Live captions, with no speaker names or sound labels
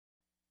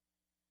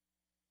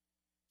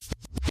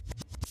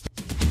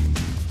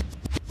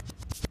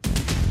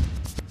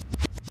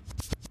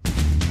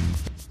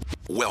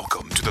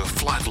Welcome to The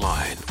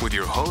Flatline with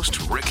your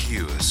host, Rick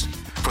Hughes.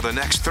 For the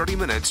next 30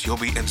 minutes, you'll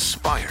be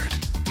inspired,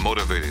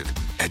 motivated,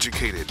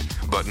 educated,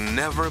 but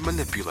never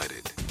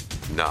manipulated.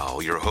 Now,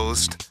 your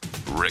host,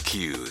 Rick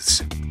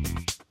Hughes.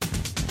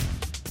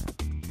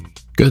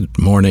 Good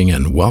morning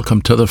and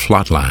welcome to The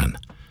Flatline.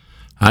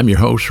 I'm your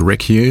host,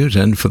 Rick Hughes,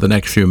 and for the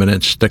next few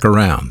minutes, stick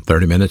around.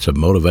 30 minutes of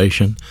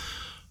motivation,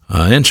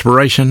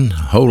 inspiration, a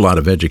whole lot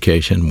of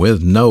education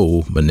with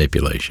no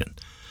manipulation.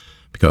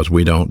 Because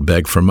we don't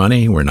beg for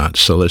money, we're not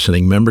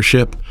soliciting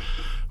membership.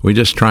 We're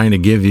just trying to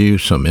give you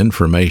some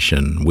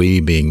information.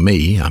 We being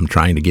me, I'm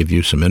trying to give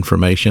you some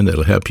information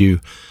that'll help you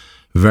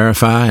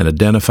verify and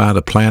identify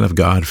the plan of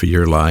God for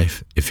your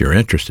life if you're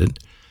interested.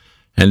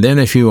 And then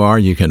if you are,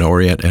 you can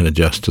orient and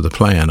adjust to the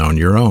plan on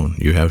your own.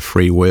 You have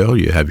free will,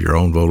 you have your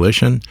own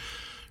volition.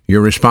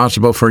 You're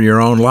responsible for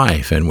your own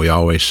life, and we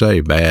always say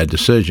bad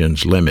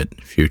decisions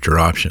limit future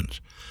options.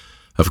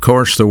 Of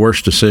course, the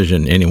worst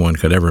decision anyone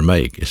could ever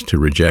make is to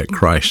reject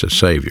Christ as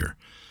Savior,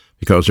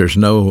 because there's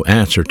no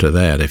answer to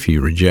that if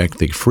you reject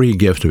the free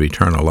gift of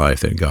eternal life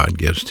that God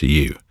gives to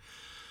you.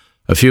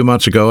 A few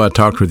months ago, I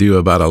talked with you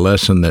about a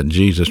lesson that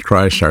Jesus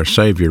Christ, our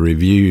Savior,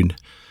 reviewed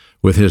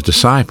with his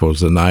disciples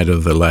the night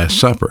of the Last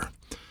Supper.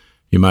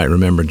 You might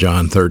remember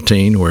John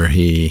 13, where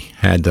he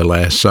had the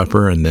Last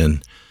Supper, and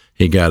then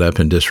he got up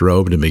and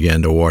disrobed and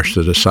began to wash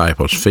the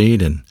disciples'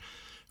 feet and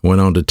went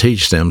on to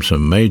teach them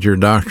some major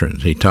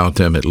doctrines. He taught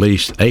them at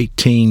least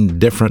 18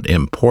 different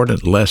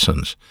important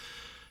lessons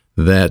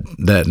that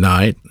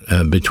night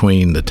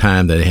between the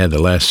time that he had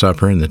the Last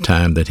Supper and the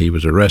time that he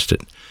was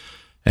arrested.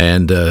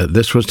 And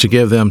this was to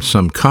give them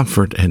some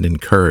comfort and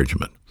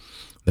encouragement.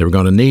 They were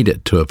going to need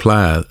it to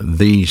apply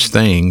these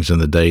things in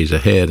the days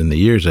ahead and the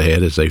years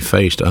ahead as they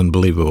faced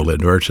unbelievable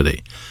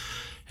adversity.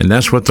 And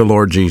that's what the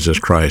Lord Jesus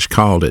Christ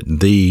called it,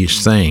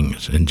 these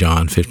things, in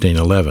John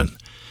 15:11.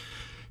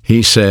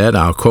 He said,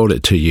 I'll quote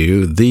it to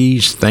you,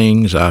 "These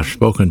things I've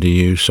spoken to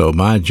you so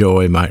my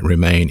joy might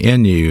remain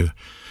in you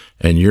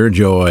and your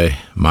joy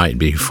might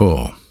be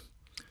full."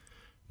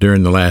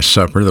 During the Last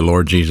Supper, the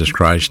Lord Jesus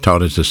Christ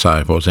taught his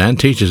disciples and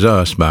teaches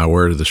us by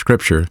word of the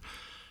Scripture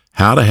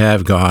how to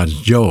have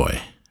God's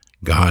joy.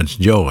 God's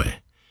joy.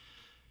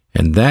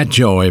 And that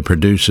joy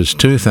produces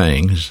two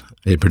things.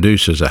 It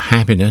produces a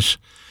happiness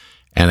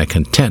and a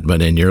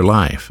contentment in your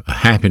life. A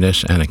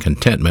happiness and a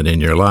contentment in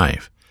your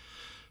life.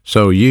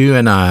 So you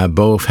and I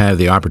both have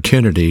the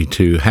opportunity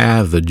to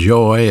have the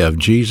joy of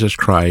Jesus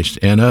Christ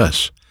in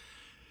us.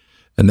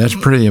 And that's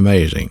pretty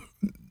amazing.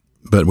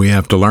 But we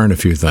have to learn a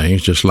few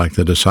things, just like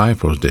the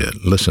disciples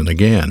did. Listen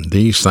again,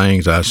 "These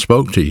things I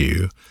spoke to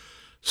you,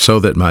 so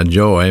that my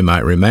joy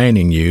might remain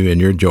in you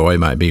and your joy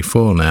might be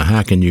full." Now,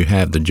 how can you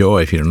have the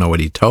joy if you don't know what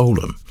he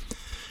told them?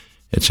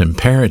 It's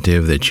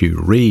imperative that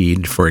you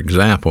read, for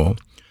example,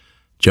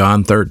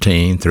 John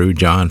 13 through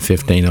John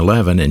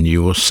 15:11, and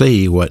you will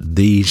see what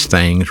these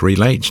things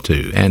relates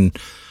to. And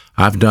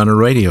I've done a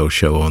radio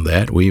show on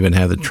that. We even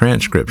have the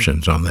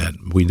transcriptions on that.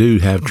 We do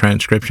have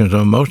transcriptions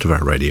on most of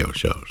our radio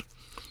shows.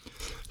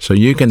 So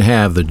you can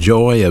have the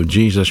joy of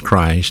Jesus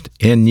Christ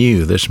in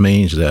you. This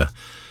means the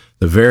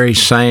very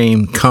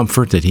same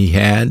comfort that he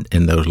had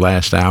in those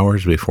last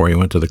hours before he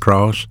went to the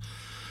cross,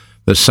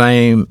 the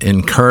same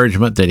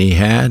encouragement that he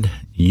had,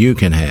 you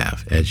can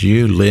have as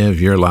you live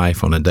your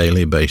life on a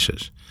daily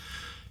basis.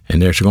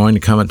 And there's going to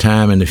come a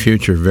time in the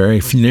future,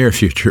 very near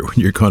future, when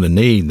you're going to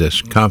need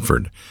this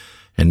comfort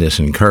and this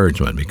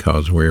encouragement,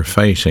 because we're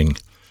facing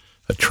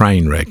a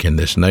train wreck in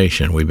this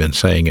nation. We've been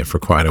saying it for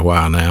quite a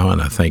while now,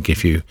 and I think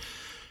if you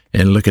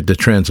look at the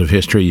trends of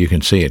history, you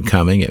can see it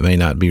coming. It may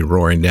not be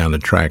roaring down the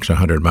tracks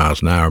 100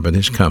 miles an hour, but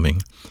it's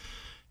coming.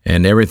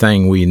 And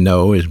everything we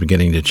know is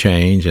beginning to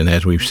change. And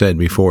as we've said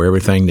before,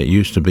 everything that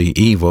used to be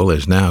evil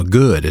is now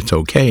good. It's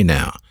okay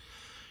now.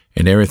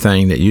 And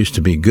everything that used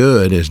to be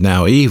good is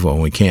now evil.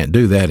 We can't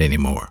do that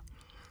anymore.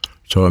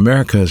 So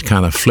America is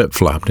kind of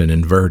flip-flopped and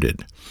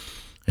inverted.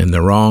 And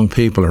the wrong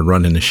people are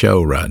running the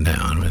show right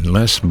now.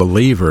 Unless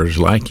believers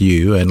like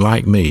you and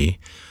like me,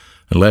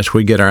 unless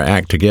we get our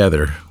act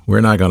together,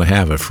 we're not going to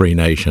have a free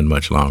nation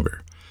much longer.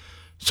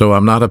 So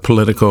I'm not a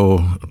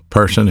political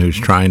person who's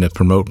trying to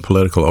promote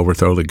political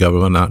overthrow of the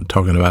government. I'm not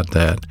talking about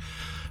that.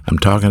 I'm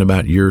talking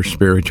about your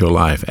spiritual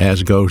life.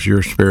 As goes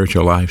your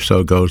spiritual life,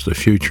 so goes the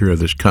future of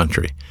this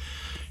country.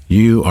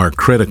 You are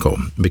critical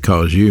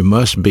because you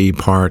must be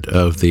part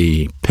of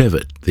the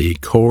pivot, the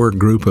core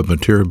group of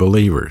mature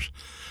believers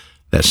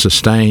that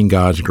sustain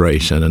God's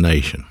grace in a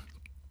nation.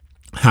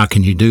 How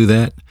can you do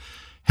that?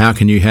 How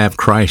can you have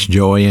Christ's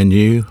joy in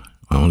you?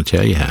 I want to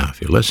tell you how.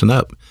 If you listen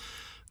up,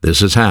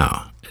 this is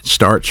how. It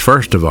starts,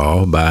 first of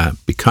all, by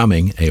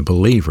becoming a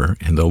believer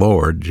in the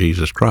Lord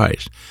Jesus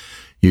Christ.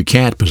 You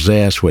can't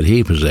possess what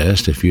he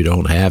possessed if you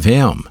don't have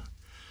him.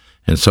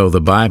 And so the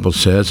Bible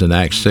says in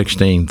Acts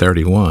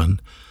 16:31,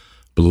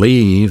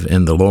 "Believe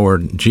in the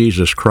Lord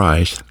Jesus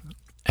Christ,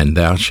 and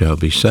thou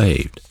shalt be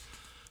saved."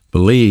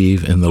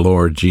 Believe in the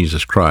Lord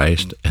Jesus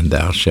Christ, and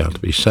thou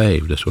shalt be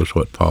saved. This was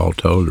what Paul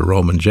told the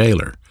Roman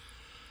jailer.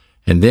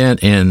 And then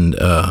in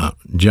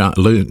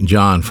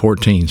John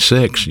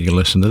 14:6, you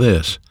listen to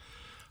this.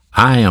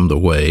 I am the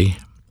way,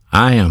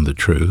 I am the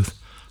truth,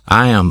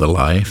 I am the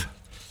life,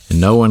 and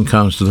no one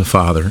comes to the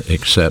Father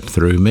except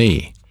through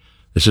me.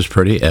 This is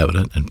pretty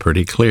evident and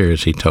pretty clear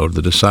as he told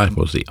the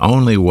disciples. The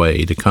only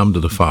way to come to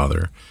the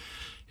Father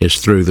is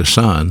through the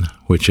Son,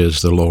 which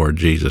is the Lord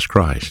Jesus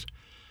Christ.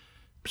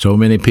 So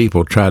many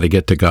people try to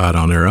get to God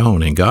on their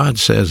own, and God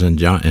says in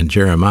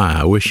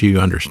Jeremiah, I wish you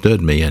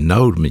understood me and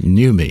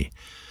knew me.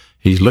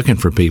 He's looking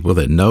for people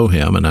that know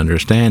him and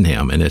understand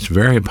him, and it's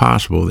very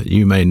possible that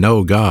you may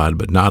know God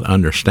but not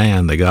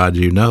understand the God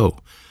you know.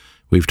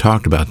 We've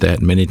talked about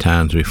that many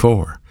times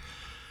before.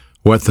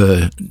 What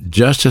the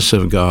justice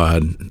of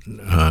God,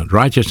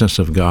 righteousness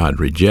of God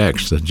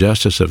rejects, the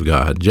justice of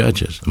God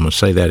judges. I'm going to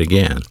say that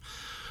again.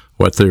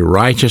 What the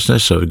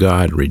righteousness of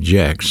God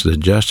rejects, the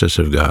justice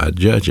of God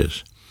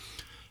judges.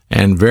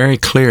 And very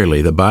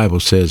clearly the Bible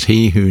says,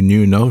 he who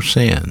knew no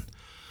sin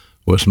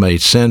was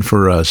made sin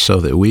for us so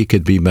that we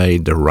could be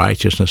made the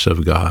righteousness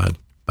of God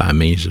by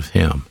means of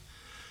him.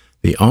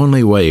 The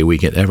only way we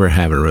can ever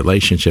have a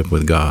relationship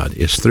with God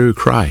is through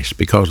Christ,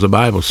 because the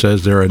Bible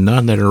says there are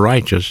none that are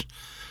righteous,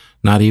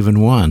 not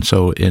even one.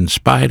 So in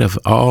spite of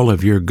all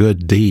of your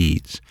good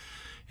deeds,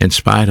 in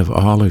spite of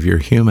all of your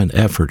human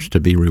efforts to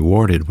be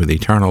rewarded with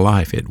eternal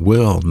life, it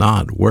will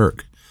not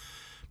work,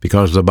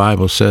 because the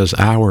Bible says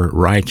our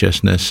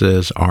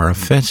righteousnesses are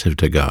offensive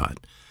to God.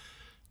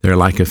 They're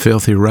like a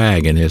filthy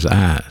rag in his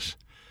eyes.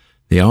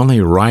 The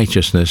only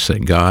righteousness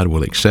that God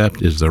will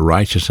accept is the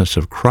righteousness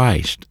of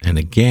Christ. And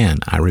again,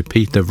 I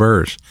repeat the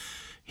verse,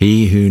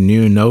 he who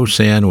knew no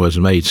sin was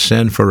made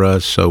sin for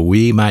us so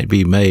we might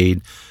be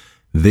made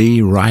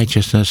the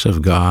righteousness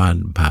of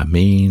God by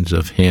means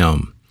of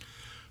him.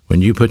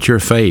 When you put your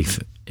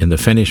faith in the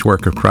finished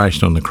work of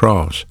Christ on the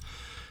cross,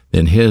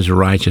 then his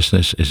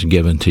righteousness is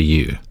given to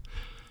you.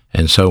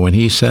 And so when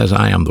he says,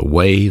 I am the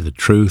way, the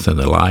truth, and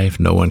the life,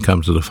 no one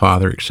comes to the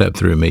Father except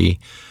through me,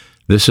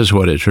 this is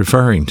what it's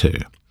referring to.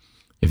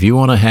 If you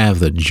want to have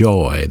the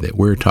joy that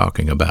we're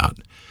talking about,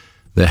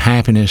 the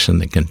happiness and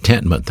the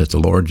contentment that the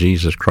Lord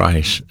Jesus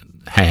Christ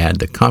had,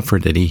 the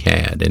comfort that he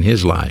had in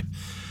his life,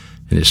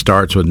 and it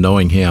starts with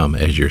knowing him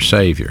as your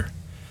Savior.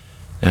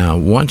 Now,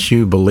 once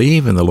you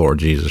believe in the Lord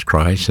Jesus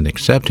Christ and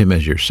accept him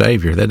as your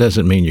Savior, that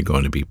doesn't mean you're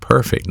going to be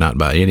perfect, not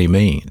by any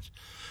means.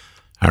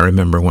 I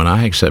remember when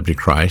I accepted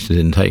Christ, it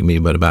didn't take me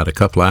but about a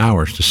couple of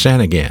hours to sin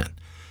again.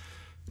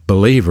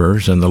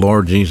 Believers in the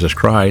Lord Jesus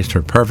Christ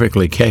are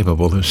perfectly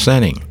capable of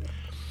sinning.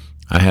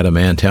 I had a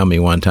man tell me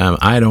one time,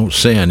 I don't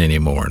sin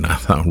anymore. And I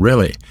thought,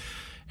 really?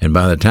 And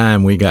by the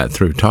time we got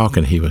through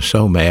talking, he was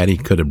so mad he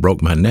could have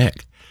broke my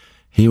neck.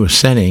 He was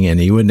sinning and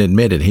he wouldn't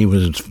admit it. He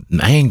was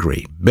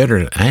angry,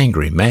 bitter,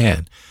 angry,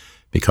 mad,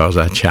 because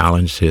I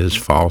challenged his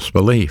false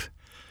belief.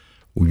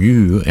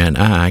 You and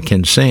I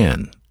can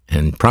sin.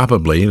 And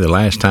probably the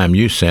last time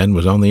you sinned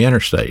was on the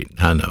interstate,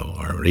 I know,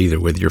 or either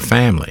with your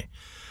family.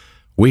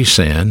 We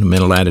sin,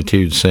 mental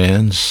attitude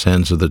sins,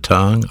 sins of the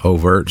tongue,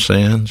 overt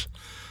sins.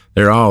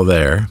 They're all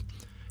there.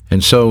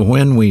 And so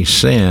when we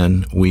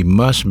sin, we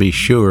must be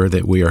sure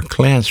that we are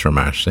cleansed from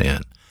our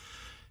sin.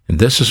 And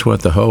this is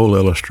what the whole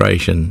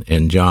illustration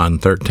in John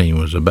 13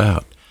 was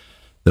about.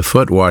 The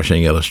foot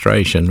washing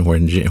illustration,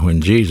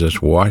 when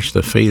Jesus washed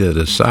the feet of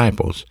the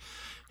disciples,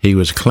 he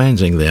was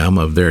cleansing them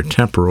of their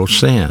temporal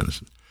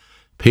sins.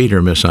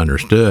 Peter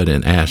misunderstood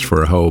and asked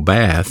for a whole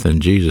bath,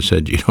 and Jesus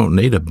said, you don't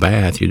need a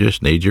bath, you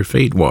just need your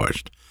feet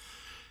washed.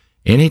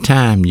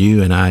 Anytime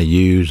you and I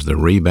use the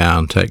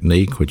rebound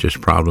technique, which is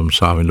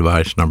problem-solving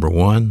device number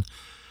 1,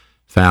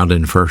 found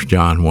in 1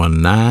 John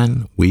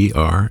 1:9, we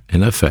are,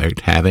 in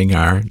effect, having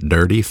our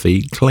dirty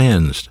feet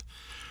cleansed.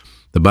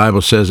 The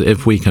Bible says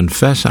if we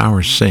confess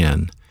our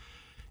sin,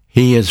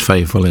 he is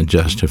faithful and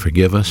just to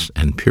forgive us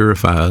and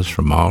purify us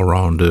from all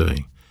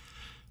wrongdoing.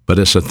 But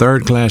it's a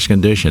third-class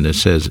condition. It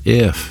says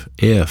if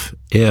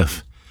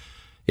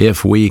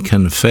we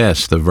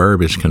confess, the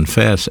verb is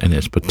confess, and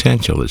its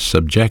potential is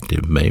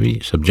subjective,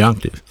 maybe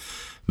subjunctive.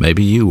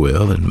 Maybe you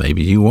will and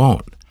maybe you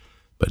won't.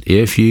 But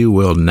if you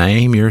will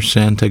name your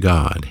sin to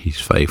God,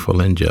 he's faithful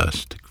and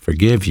just to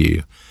forgive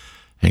you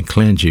and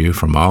cleanse you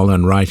from all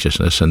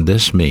unrighteousness. And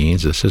this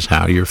means this is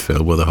how you're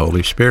filled with the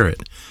Holy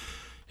Spirit.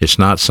 It's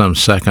not some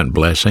second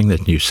blessing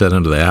that you sit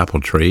under the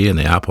apple tree and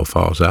the apple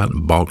falls out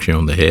and bonks you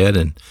on the head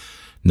and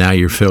now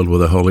you're filled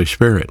with the Holy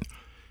Spirit.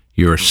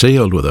 You are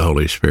sealed with the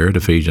Holy Spirit,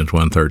 Ephesians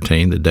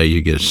 1:13, the day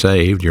you get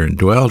saved. You're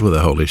indwelled with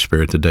the Holy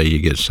Spirit the day you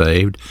get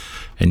saved.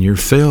 And you're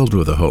filled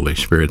with the Holy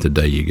Spirit the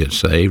day you get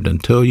saved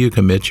until you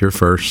commit your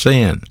first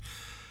sin.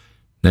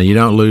 Now, you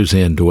don't lose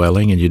the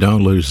indwelling and you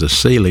don't lose the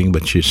sealing,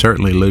 but you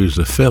certainly lose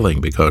the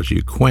filling because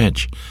you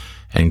quench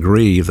and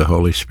grieve the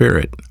Holy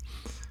Spirit.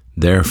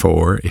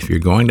 Therefore, if you're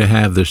going to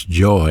have this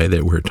joy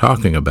that we're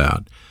talking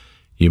about,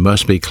 you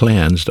must be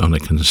cleansed on a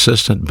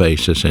consistent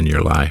basis in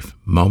your life,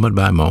 moment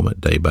by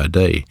moment, day by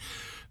day.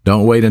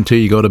 Don't wait until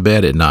you go to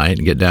bed at night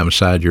and get down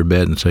beside your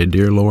bed and say,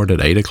 Dear Lord,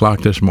 at 8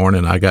 o'clock this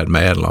morning, I got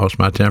mad and lost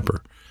my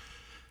temper.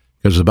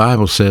 Because the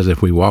Bible says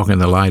if we walk in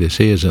the light as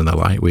he is in the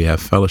light, we have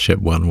fellowship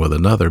one with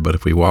another. But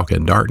if we walk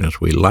in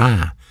darkness, we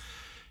lie,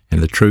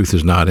 and the truth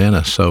is not in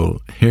us.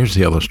 So here's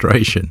the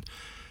illustration.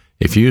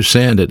 If you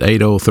sinned at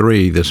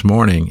 8:03 this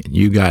morning,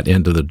 you got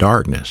into the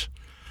darkness,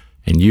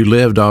 and you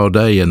lived all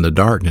day in the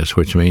darkness,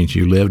 which means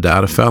you lived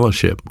out of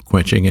fellowship,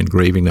 quenching and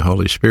grieving the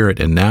Holy Spirit.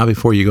 And now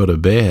before you go to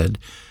bed,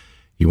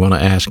 you want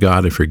to ask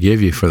God to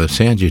forgive you for the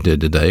sins you did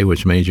today,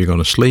 which means you're going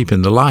to sleep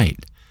in the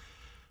light.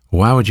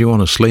 Why would you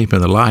want to sleep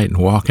in the light and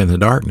walk in the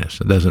darkness?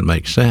 It doesn't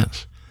make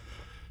sense.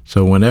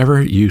 So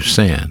whenever you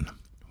sin,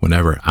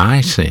 whenever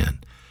I sin,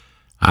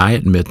 I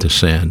admit to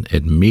sin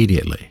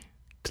immediately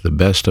to the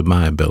best of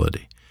my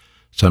ability.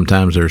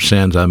 Sometimes there are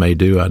sins I may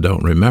do I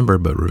don't remember,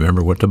 but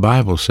remember what the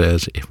Bible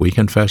says. If we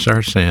confess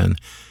our sin,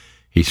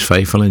 he's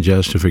faithful and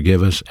just to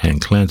forgive us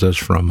and cleanse us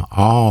from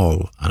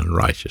all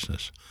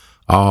unrighteousness,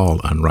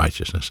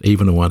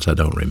 even the ones I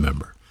don't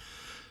remember.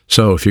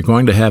 So if you're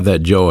going to have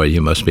that joy,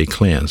 you must be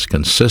cleansed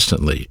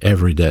consistently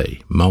every day,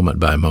 moment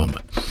by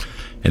moment.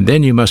 And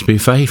then you must be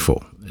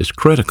faithful. It's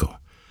critical.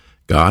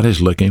 God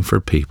is looking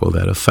for people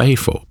that are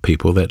faithful,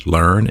 people that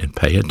learn and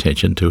pay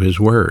attention to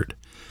his word.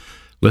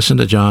 Listen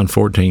to John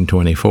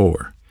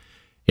 14:24.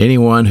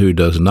 Anyone who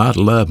does not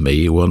love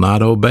me will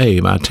not obey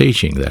my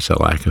teaching. That's a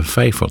lack of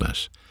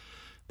faithfulness.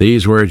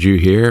 These words you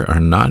hear are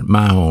not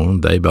my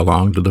own. They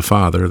belong to the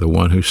Father, the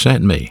one who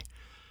sent me.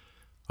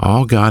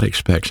 All God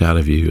expects out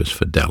of you is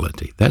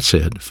fidelity. That's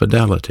it,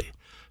 fidelity,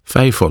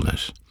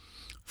 faithfulness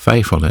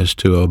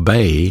to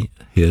obey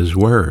his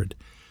word.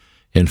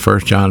 In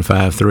 1 John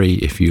 5:3,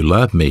 if you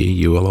love me,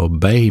 you will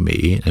obey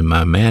me, and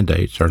my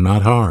mandates are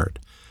not hard.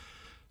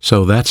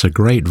 So that's a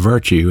great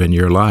virtue in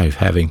your life,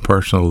 having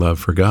personal love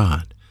for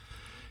God.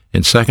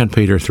 In 2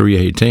 Peter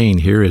 3:18,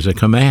 here is a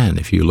command.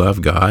 If you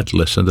love God,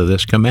 listen to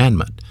this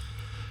commandment.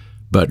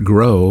 But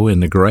grow in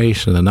the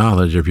grace and the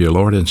knowledge of your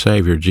Lord and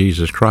Savior,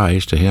 Jesus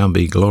Christ. To him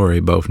be glory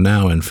both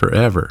now and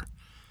forever.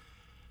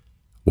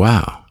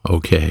 Wow,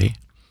 okay.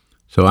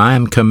 So I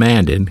am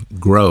commanded.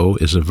 Grow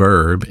is a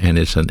verb, and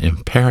it's an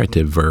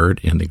imperative verb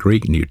in the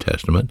Greek New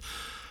Testament.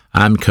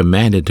 I'm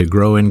commanded to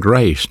grow in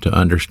grace, to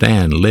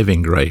understand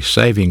living grace,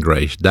 saving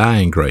grace,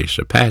 dying grace,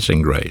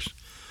 surpassing grace.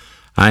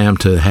 I am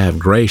to have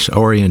grace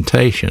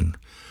orientation,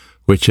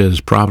 which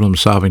is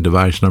problem-solving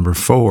device number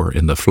 4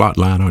 in the flot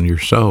line on your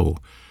soul.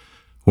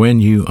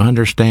 When you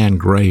understand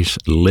grace,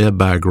 live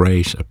by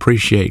grace,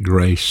 appreciate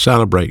grace,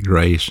 celebrate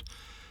grace,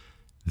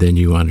 then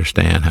you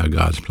understand how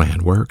God's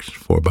plan works.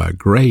 For by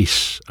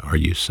grace are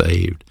you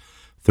saved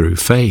through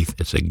faith.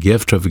 It's a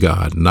gift of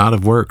God, not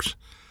of works,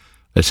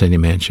 lest any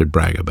man should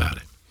brag about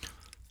it.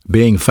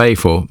 Being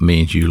faithful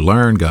means you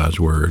learn God's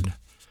word,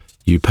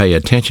 you pay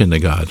attention to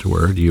God's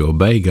word, you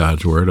obey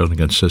God's word on a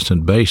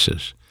consistent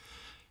basis.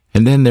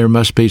 And then there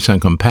must be some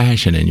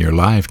compassion in your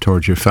life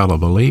towards your fellow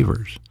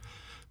believers.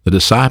 The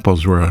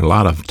disciples were a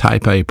lot of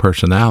type A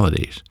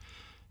personalities,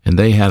 and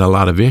they had a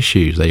lot of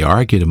issues. They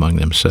argued among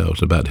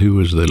themselves about who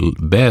was the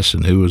best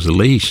and who was the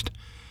least.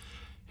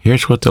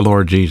 Here's what the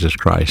Lord Jesus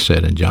Christ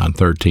said in John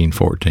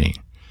 13:14.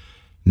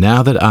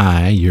 Now that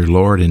I, your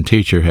Lord and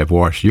teacher, have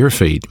washed your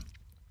feet,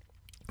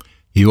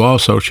 you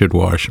also should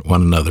wash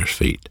one another's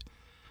feet.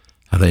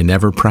 Now, they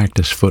never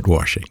practiced foot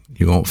washing.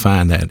 You won't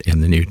find that in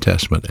the New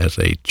Testament as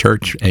a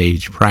church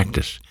age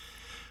practice.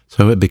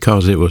 So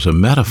because it was a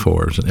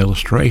metaphor, it was an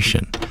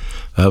illustration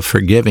of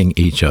forgiving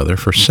each other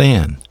for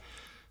sin.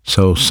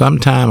 So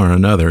sometime or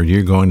another,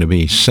 you're going to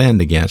be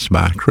sinned against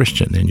by a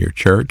Christian in your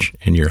church,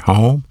 in your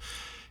home,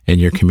 in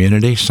your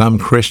community. Some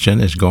Christian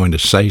is going to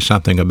say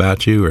something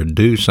about you or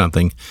do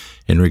something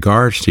in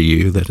regards to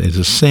you that is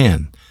a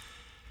sin.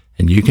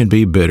 And you can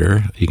be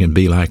bitter. You can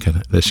be like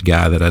this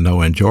guy that I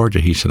know in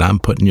Georgia. He said, I'm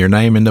putting your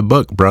name in the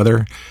book,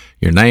 brother.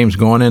 Your name's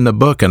going in the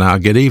book, and I'll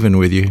get even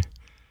with you.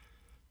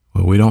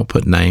 Well, we don't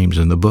put names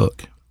in the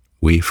book.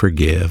 We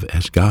forgive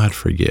as God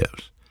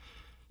forgives.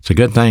 It's a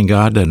good thing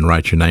God doesn't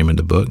write your name in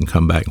the book and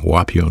come back and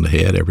whop you on the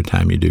head every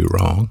time you do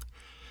wrong.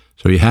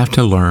 So you have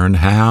to learn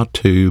how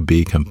to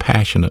be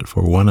compassionate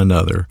for one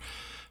another,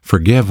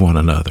 forgive one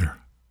another.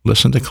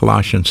 Listen to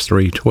Colossians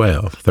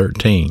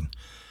 3:12-13.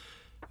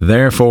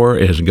 Therefore,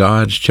 as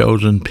God's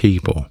chosen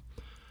people,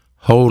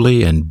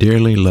 holy and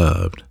dearly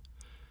loved,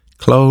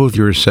 clothe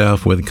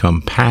yourself with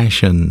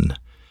compassion,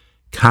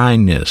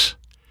 kindness,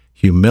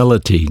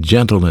 humility,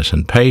 gentleness,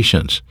 and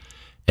patience,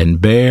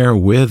 and bear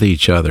with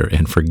each other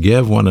and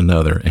forgive one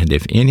another. And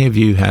if any of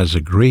you has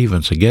a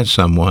grievance against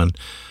someone,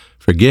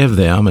 forgive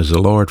them as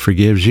the Lord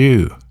forgives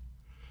you.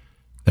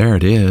 There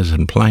it is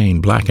in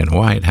plain black and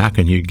white. How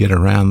can you get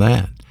around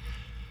that?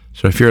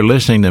 So if you're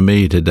listening to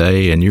me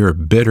today and you're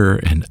bitter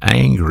and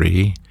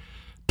angry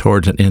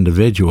towards an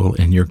individual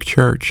in your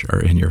church or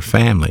in your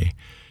family,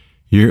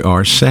 you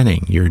are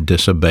sinning. You're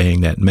disobeying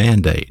that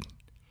mandate.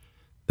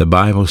 The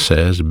Bible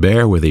says,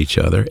 bear with each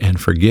other and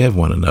forgive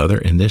one another,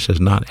 and this is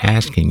not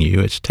asking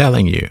you, it's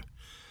telling you.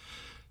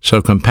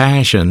 So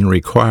compassion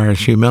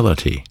requires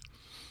humility.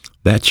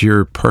 That's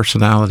your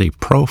personality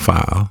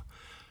profile,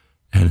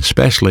 and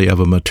especially of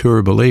a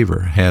mature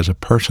believer, has a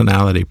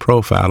personality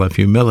profile of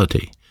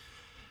humility.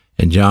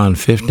 In John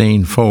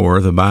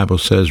 15:4, the Bible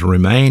says,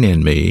 "Remain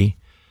in me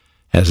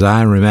as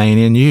I remain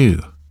in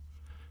you.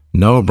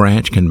 No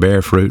branch can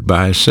bear fruit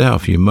by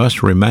itself. You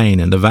must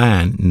remain in the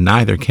vine.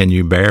 Neither can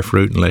you bear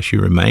fruit unless you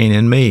remain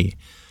in me."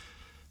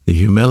 The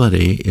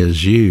humility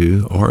is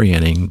you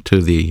orienting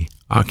to the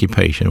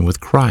occupation with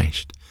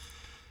Christ.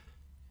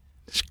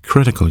 It's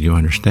critical you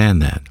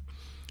understand that.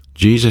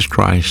 Jesus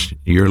Christ,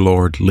 your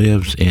Lord,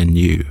 lives in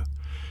you.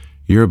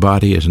 Your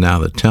body is now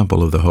the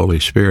temple of the Holy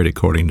Spirit,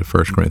 according to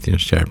 1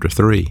 Corinthians chapter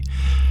 3.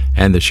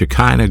 And the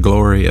Shekinah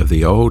glory of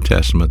the Old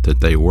Testament that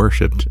they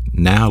worshipped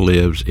now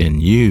lives in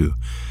you.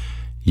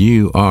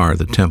 You are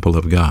the temple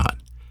of God.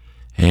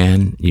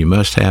 And you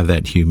must have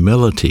that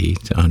humility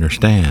to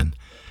understand.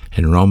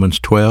 In Romans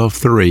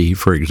 12:3,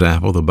 for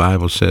example, the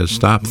Bible says,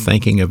 "Stop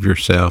thinking of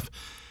yourself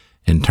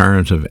in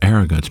terms of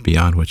arrogance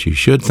beyond what you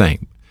should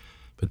think,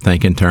 but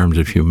think in terms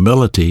of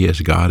humility as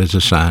God has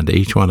assigned to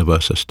each one of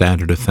us a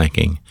standard of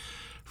thinking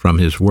from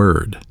His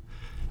Word."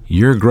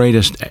 Your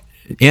greatest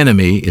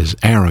enemy is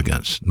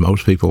arrogance.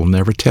 Most people will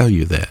never tell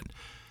you that.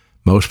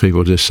 Most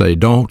people just say,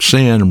 "Don't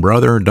sin,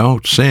 brother,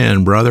 don't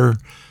sin, brother."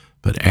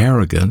 But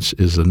arrogance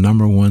is the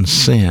number one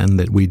sin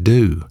that we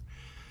do.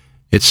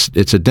 It's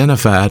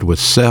identified with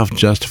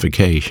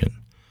self-justification.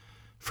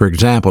 For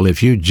example,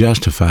 if you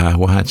justify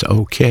why it's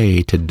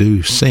okay to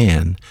do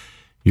sin,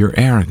 you're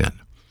arrogant.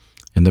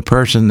 And the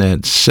person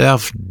that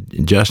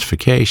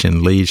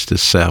self-justification leads to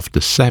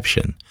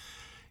self-deception.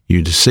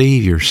 You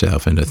deceive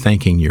yourself into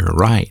thinking you're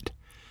right.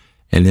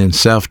 And then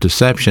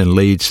self-deception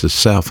leads to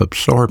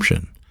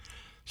self-absorption.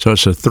 So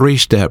it's a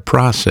three-step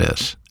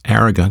process.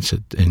 Arrogance,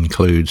 it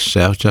includes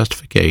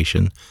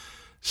self-justification,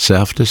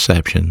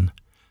 self-deception,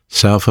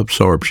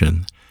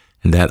 self-absorption,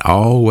 and that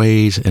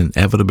always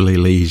inevitably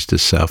leads to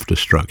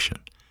self-destruction.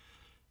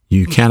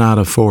 You cannot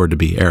afford to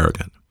be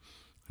arrogant.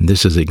 And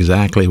this is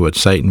exactly what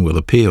Satan will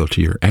appeal to,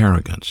 your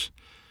arrogance,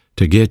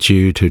 to get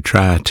you to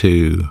try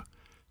to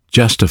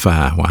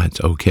justify why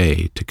it's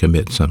okay to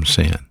commit some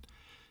sin,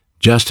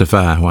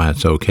 justify why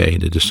it's okay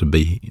to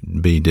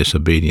be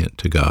disobedient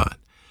to God.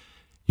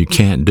 You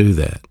can't do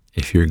that.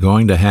 If you're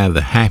going to have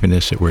the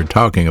happiness that we're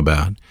talking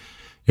about,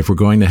 if we're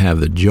going to have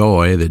the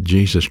joy that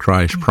Jesus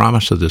Christ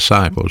promised the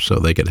disciples so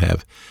they could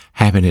have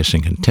happiness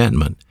and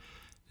contentment,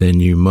 then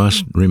you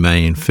must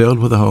remain filled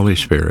with the Holy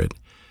Spirit,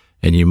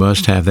 and you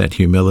must have that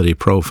humility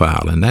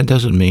profile. And that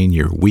doesn't mean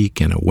you're weak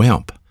and a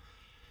wimp.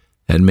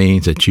 That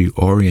means that you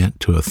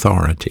orient to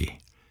authority.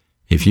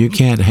 If you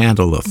can't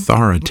handle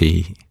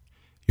authority,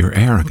 you're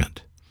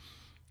arrogant.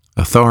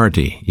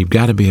 Authority, you've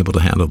got to be able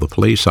to handle the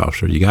police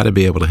officer. You've got to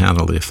be able to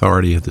handle the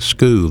authority of the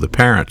school, the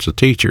parents, the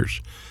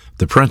teachers,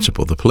 the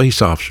principal, the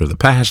police officer, the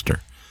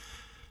pastor.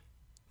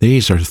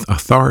 These are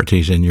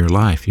authorities in your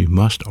life you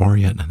must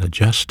orient and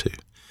adjust to,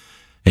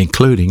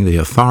 including the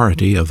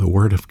authority of the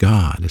Word of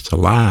God. It's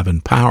alive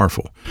and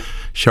powerful,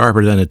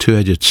 sharper than a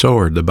two-edged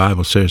sword, the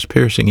Bible says,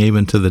 piercing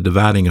even to the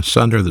dividing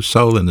asunder the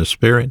soul and the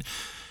spirit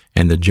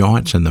and the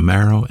joints and the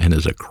marrow, and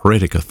is a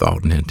critic of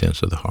thought and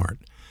intents of the heart.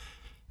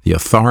 The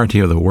authority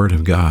of the Word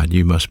of God,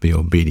 you must be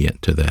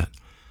obedient to that.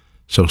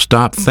 So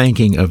stop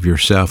thinking of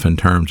yourself in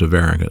terms of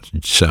arrogance,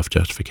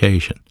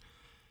 self-justification.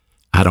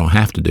 I don't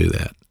have to do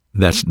that.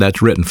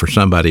 That's written for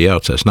somebody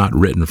else. That's not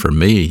written for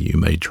me. You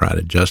may try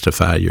to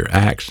justify your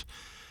acts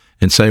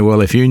and say,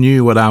 well, if you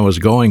knew what I was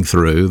going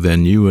through,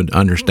 then you would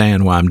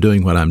understand why I'm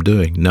doing what I'm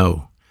doing.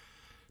 No,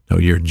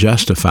 you're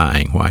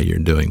justifying why you're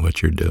doing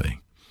what you're doing.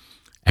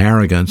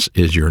 Arrogance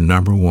is your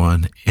number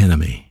one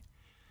enemy,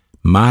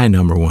 my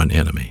number one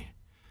enemy.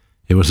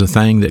 It was the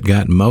thing that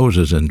got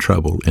Moses in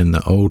trouble in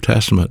the Old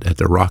Testament at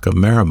the rock of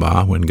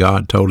Meribah when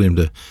God told him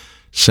to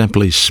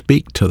simply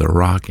speak to the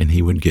rock and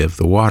he would give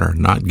the water,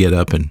 not get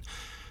up and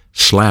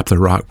slap the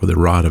rock with the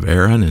rod of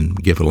Aaron and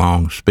give a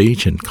long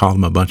speech and call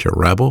them a bunch of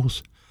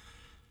rebels.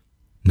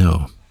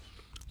 No.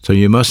 So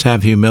you must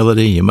have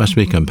humility, you must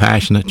be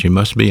compassionate, you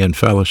must be in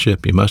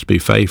fellowship, you must be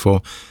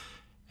faithful,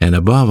 and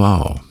above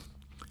all,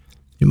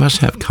 you must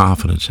have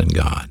confidence in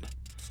God.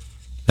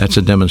 That's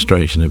a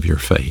demonstration of your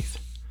faith.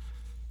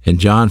 In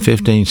John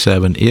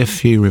 15:7,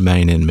 if you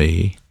remain in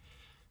me,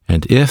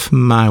 and if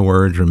my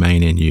words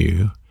remain in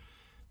you,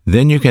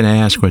 then you can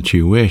ask what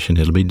you wish and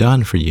it'll be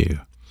done for you.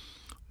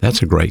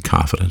 That's a great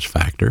confidence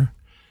factor.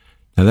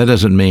 Now that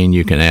doesn't mean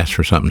you can ask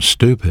for something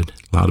stupid.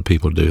 A lot of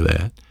people do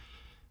that.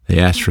 They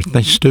ask for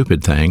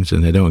stupid things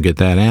and they don't get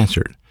that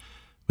answered.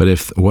 But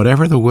if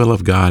whatever the will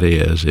of God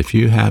is, if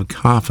you have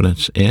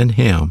confidence in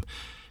Him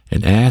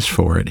and ask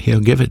for it, He'll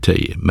give it to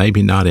you.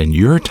 Maybe not in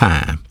your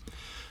time,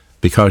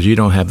 because you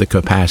don't have the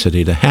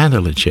capacity to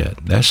handle it yet.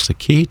 That's the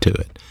key to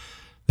it.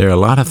 There are a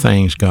lot of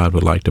things God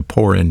would like to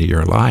pour into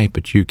your life,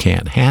 but you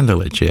can't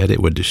handle it yet. It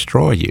would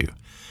destroy you.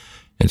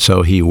 And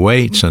so He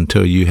waits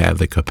until you have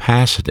the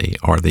capacity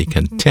or the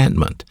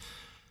contentment.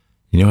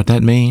 You know what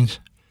that means?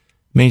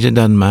 It means it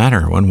doesn't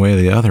matter one way or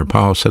the other.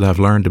 Paul said, I've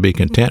learned to be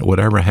content.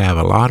 Whatever I have,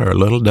 a lot or a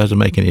little, doesn't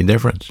make any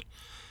difference.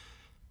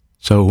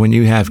 So when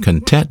you have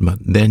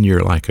contentment, then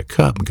you're like a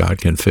cup. God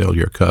can fill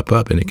your cup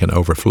up and it can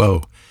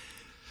overflow.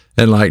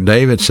 And like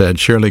David said,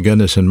 surely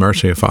goodness and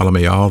mercy will follow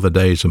me all the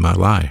days of my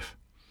life.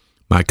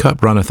 My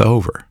cup runneth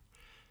over.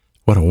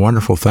 What a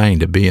wonderful thing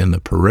to be in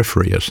the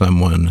periphery of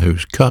someone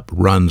whose cup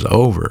runs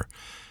over,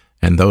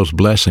 and those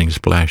blessings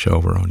splash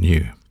over on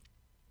you.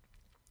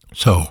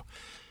 So,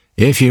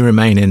 if you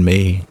remain in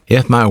me,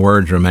 if my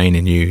words remain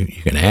in you,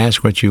 you can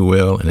ask what you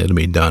will, and it'll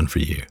be done for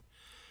you.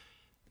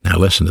 Now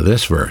listen to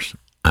this verse,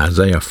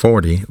 Isaiah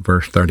 40,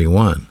 verse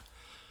 31.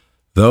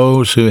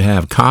 Those who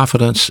have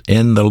confidence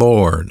in the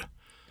Lord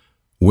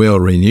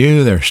will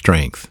renew their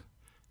strength,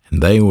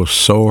 and they will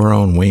soar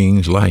on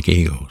wings like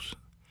eagles.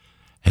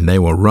 And they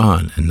will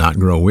run and not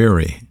grow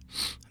weary.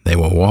 They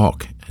will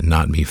walk and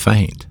not be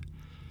faint.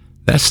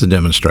 That's the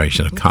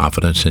demonstration of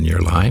confidence in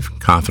your life,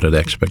 confident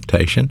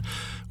expectation.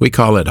 We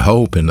call it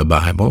hope in the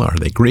Bible, or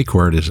the Greek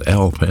word is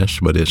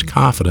elpis, but it's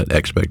confident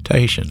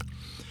expectation.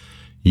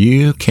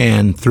 You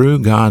can, through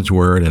God's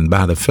Word and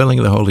by the filling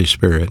of the Holy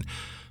Spirit,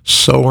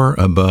 soar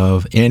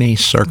above any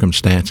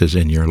circumstances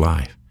in your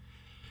life.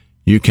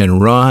 You can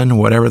run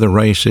whatever the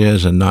race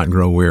is and not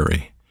grow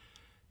weary.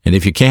 And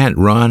if you can't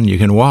run, you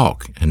can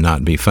walk and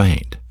not be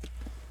faint.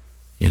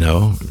 You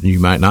know, you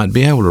might not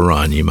be able to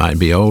run. You might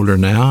be older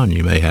now and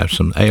you may have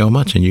some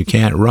ailments and you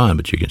can't run,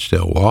 but you can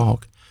still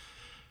walk.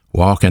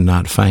 Walk and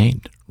not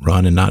faint,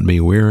 run and not be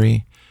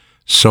weary,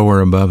 soar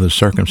above the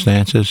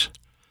circumstances.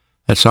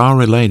 That's all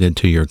related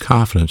to your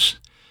confidence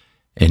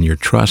and your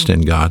trust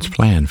in God's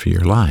plan for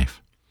your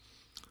life.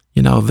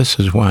 You know, this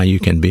is why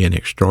you can be an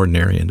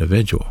extraordinary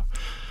individual.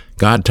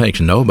 God takes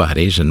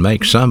nobodies and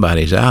makes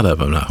somebodies out of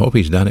them. I hope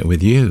he's done it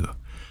with you.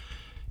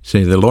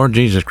 See, the Lord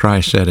Jesus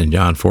Christ said in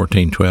John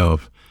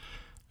 14:12,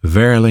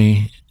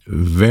 "Verily,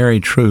 very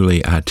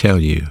truly, I tell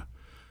you,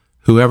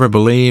 whoever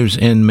believes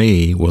in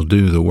me will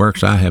do the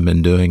works I have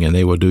been doing, and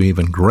they will do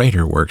even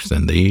greater works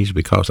than these,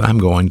 because I'm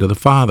going to the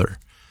Father."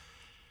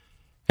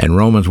 And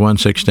Romans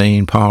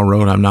 1:16, Paul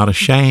wrote, "I'm not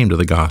ashamed of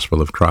the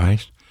gospel of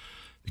Christ,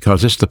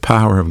 because it's the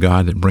power of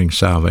God that brings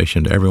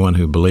salvation to everyone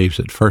who believes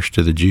it, first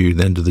to the Jew,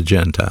 then to the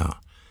Gentile."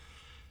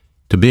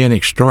 To be an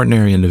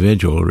extraordinary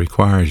individual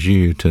requires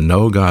you to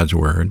know God's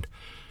Word,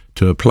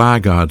 to apply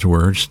God's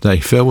Word,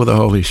 stay filled with the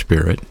Holy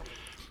Spirit,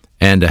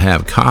 and to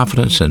have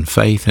confidence and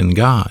faith in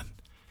God.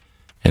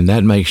 And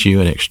that makes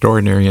you an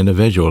extraordinary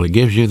individual. It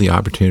gives you the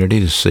opportunity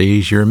to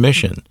seize your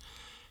mission.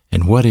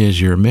 And what is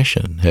your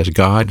mission? Has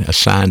God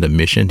assigned a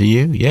mission to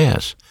you?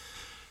 Yes.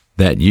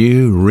 That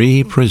you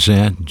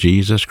represent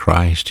Jesus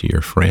Christ to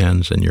your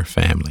friends and your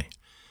family.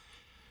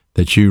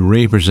 That you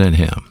represent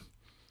him.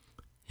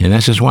 And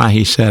this is why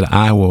he said,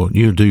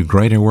 you'll do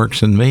greater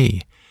works than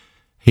me.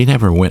 He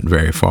never went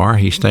very far.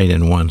 He stayed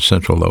in one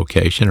central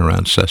location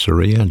around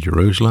Caesarea and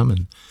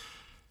Jerusalem.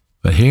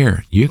 But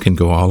here, you can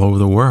go all over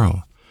the world.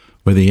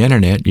 With the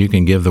internet, you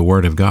can give the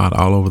Word of God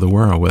all over the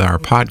world. With our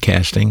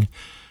podcasting,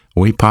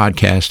 we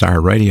podcast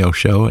our radio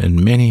show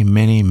in many,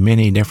 many,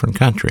 many different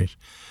countries.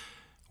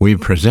 We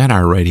present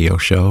our radio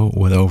show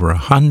with over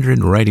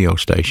 100 radio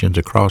stations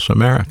across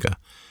America.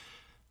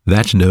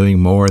 That's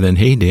doing more than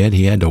he did.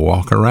 He had to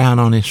walk around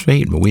on his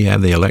feet, but we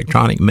have the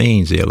electronic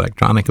means, the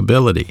electronic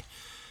ability.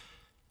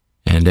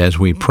 And as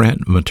we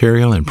print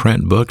material and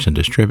print books and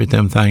distribute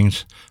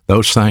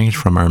those things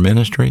from our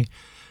ministry,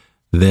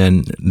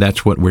 then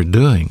that's what we're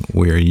doing.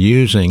 We're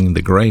using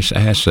the grace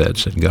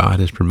assets that God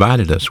has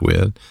provided us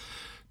with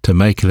to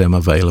make them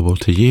available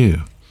to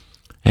you.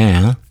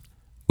 And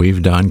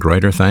we've done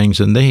greater things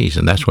than these,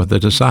 and that's what the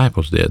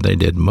disciples did. They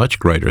did much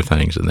greater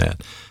things than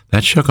that.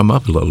 That shook them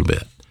up a little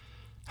bit.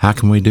 How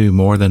can we do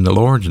more than the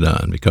Lord's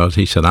done? Because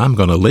he said, I'm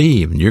going to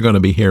leave, and you're going to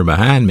be here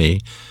behind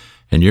me,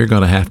 and you're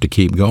going to have to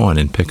keep going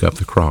and pick up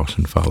the cross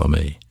and follow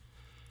me.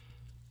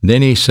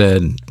 Then he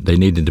said they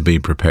needed to be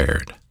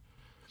prepared.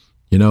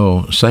 You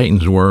know,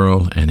 Satan's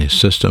world and his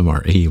system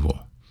are evil.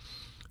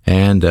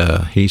 And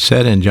he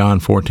said in John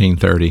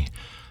 14:30,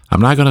 I'm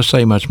not going to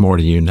say much more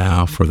to you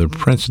now, for the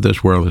prince of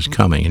this world is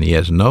coming, and he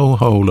has no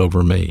hold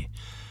over me.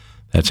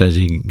 That's as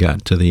he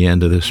got to the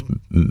end of this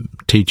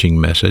teaching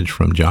message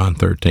from John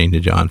 13 to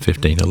John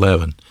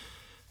 15:11.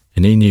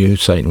 And he knew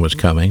Satan was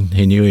coming.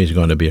 He knew he was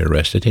going to be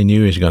arrested. He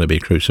knew he was going to be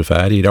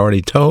crucified. He'd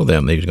already told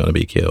them he was going to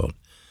be killed.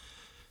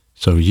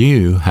 So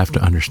you have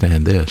to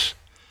understand this.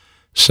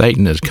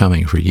 Satan is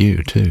coming for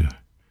you too.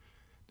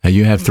 Now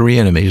you have three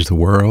enemies, the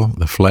world,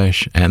 the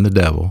flesh, and the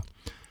devil.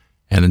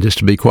 And just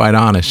to be quite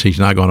honest, he's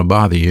not going to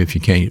bother you if you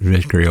can't get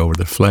victory over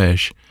the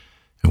flesh.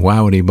 And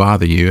why would he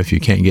bother you if you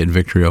can't get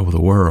victory over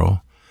the world?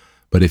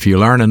 But if you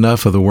learn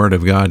enough of the Word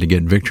of God to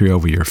get victory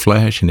over your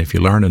flesh, and if you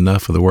learn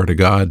enough of the Word of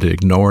God to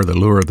ignore the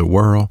lure of the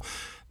world,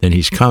 then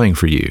he's coming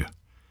for you.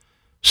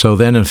 So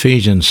then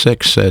Ephesians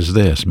 6 says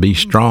this, be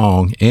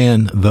strong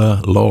in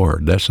the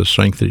Lord. That's the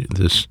strength,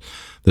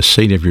 the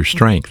seat of your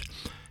strength,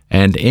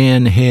 and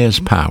in his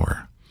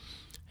power.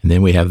 And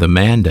then we have the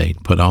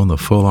mandate, put on the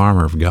full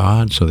armor of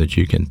God so that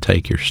you can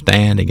take your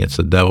stand against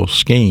the devil's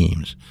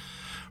schemes.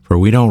 For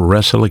we don't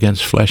wrestle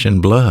against flesh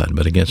and blood,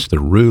 but against the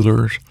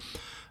rulers,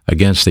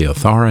 against the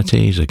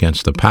authorities,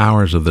 against the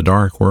powers of the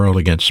dark world,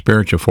 against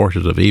spiritual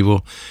forces of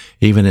evil,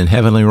 even in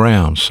heavenly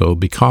realms. So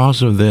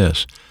because of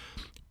this,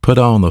 Put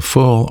on the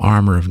full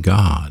armor of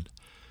God,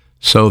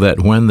 so that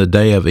when the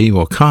day of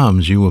evil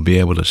comes, you will be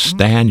able to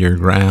stand your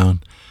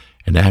ground,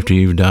 and after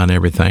you've done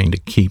everything, to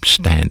keep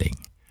standing.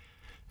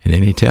 And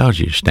then he tells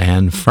you,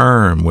 stand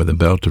firm with the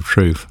belt of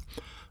truth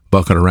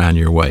buckled around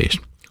your waist,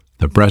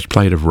 the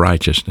breastplate of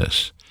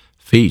righteousness,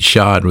 feet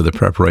shod with the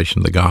preparation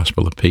of the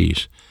gospel of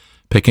peace,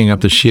 picking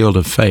up the shield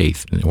of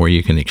faith, where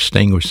you can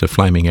extinguish the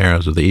flaming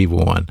arrows of the evil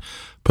one.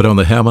 Put on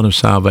the helmet of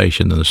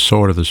salvation and the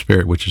sword of the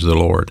Spirit, which is the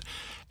Lord,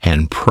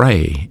 and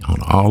pray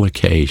on all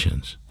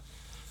occasions.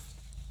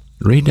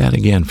 Read that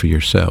again for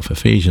yourself,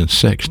 Ephesians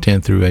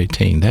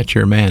 6:10-18. That's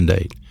your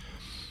mandate.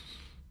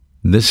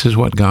 This is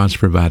what God's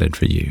provided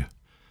for you.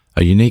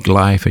 A unique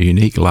life, a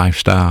unique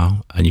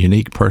lifestyle, a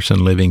unique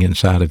person living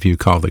inside of you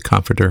called the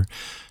Comforter.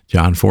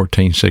 John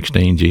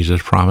 14:16,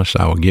 Jesus promised,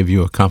 I will give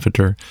you a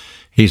Comforter.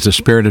 He's the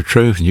Spirit of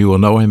truth, and you will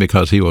know him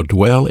because he will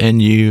dwell in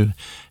you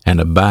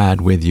and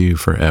abide with you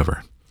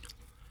forever.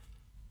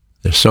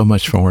 There's so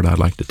much more I'd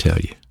like to tell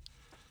you.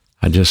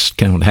 I just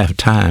don't have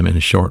time in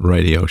a short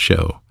radio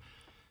show.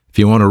 If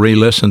you want to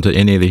re-listen to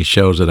any of these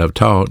shows that I've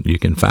taught, you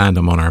can find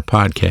them on our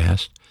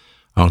podcast,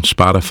 on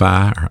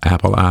Spotify or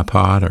Apple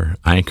iPod or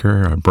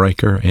Anchor or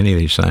Breaker, any of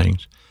these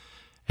things.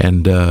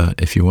 And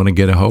if you want to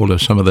get a hold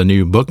of some of the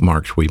new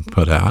bookmarks we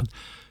put out,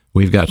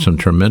 we've got some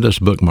tremendous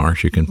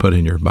bookmarks you can put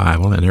in your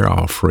Bible, and they're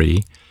all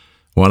free.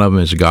 One of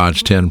them is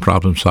God's 10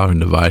 problem-solving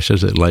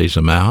devices. It lays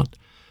them out.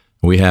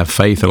 We have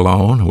Faith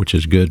Alone, which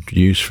is good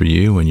use for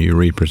you when you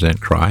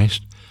represent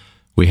Christ.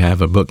 We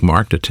have a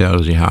bookmark that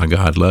tells you how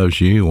God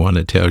loves you, one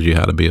that tells you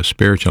how to be a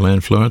spiritual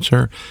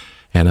influencer,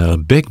 and a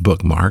big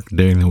bookmark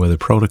dealing with the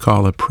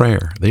protocol of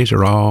prayer. These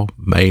are all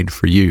made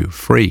for you,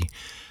 free.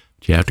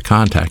 But you have to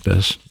contact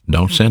us.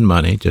 Don't send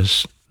money.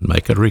 Just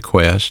make a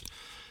request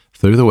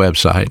through the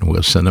website, and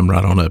we'll send them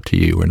right on up to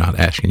you. We're not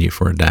asking you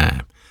for a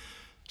dime.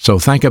 So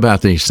think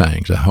about these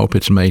things. I hope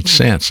it's made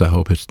sense. I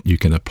hope you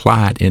can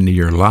apply it into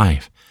your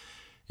life.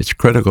 It's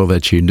critical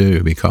that you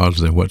do,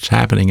 because what's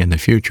happening in the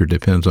future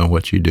depends on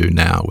what you do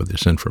now with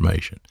this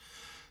information.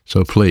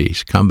 So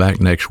please come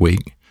back next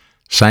week,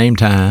 same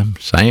time,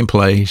 same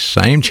place,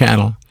 same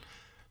channel,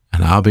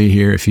 and I'll be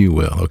here if you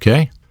will,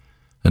 okay?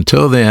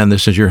 Until then,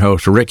 this is your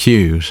host, Rick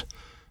Hughes,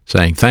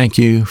 saying thank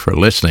you for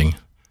listening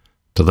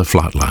to The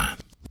Flatline.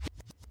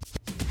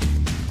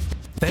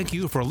 Thank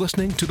you for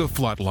listening to The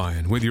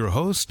Flatline with your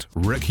host,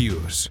 Rick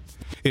Hughes.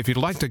 If you'd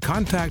like to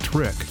contact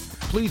Rick,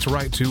 please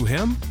write to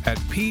him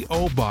at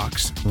P.O.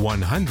 Box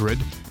 100,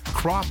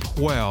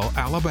 Cropwell,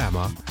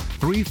 Alabama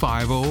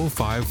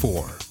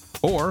 35054,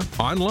 or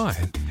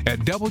online at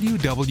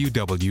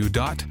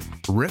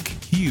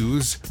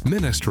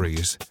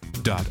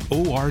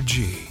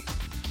www.rickhughesministries.org.